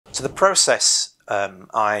So the process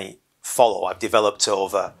I follow, I've developed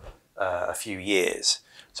over a few years.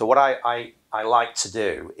 So what I like to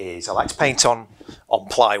do is I like to paint on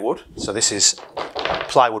plywood. So this is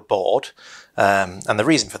plywood board, and the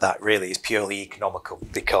reason for that really is purely economical,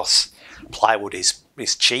 because plywood is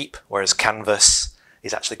cheap, whereas canvas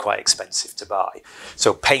is actually quite expensive to buy.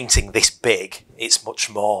 So painting this big, it's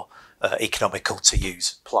much more economical to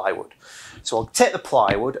use plywood. So I'll take the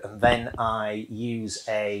plywood and then I use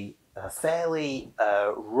a fairly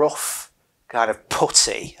rough kind of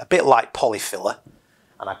putty, a bit like polyfiller,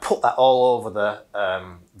 and I put that all over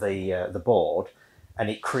the board, and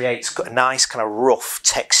it creates a nice kind of rough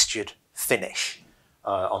textured finish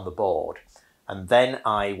on the board. And then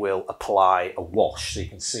I will apply a wash. So you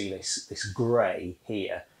can see this grey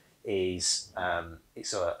here is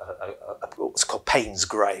it's what's called Payne's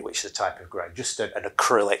grey, which is a type of grey, just an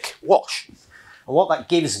acrylic wash. And what that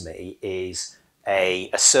gives me is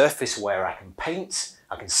a surface where I can paint.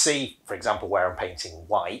 I can see, for example, where I'm painting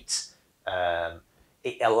white.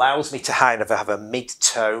 It allows me to kind of have a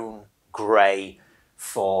mid-tone grey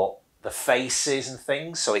for the faces and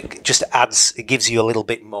things. So it just adds, it gives you a little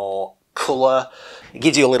bit more colour. It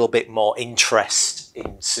gives you a little bit more interest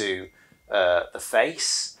into the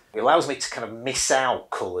face. It allows me to kind of miss out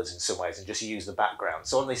colours in some ways and just use the background.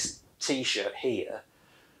 So on this t-shirt here,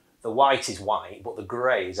 the white is white, but the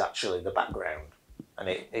grey is actually the background. And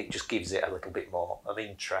it just gives it a little bit more of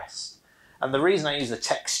interest. And the reason I use the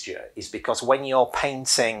texture is because when you're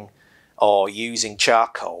painting or using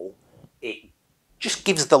charcoal, it just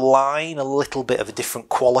gives the line a little bit of a different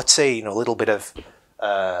quality, you know, a little bit of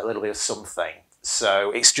something.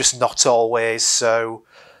 So it's just not always so,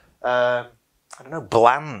 I don't know,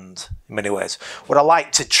 bland in many ways. What I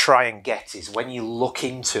like to try and get is when you look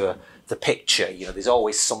into the picture, you know, there's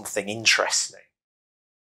always something interesting.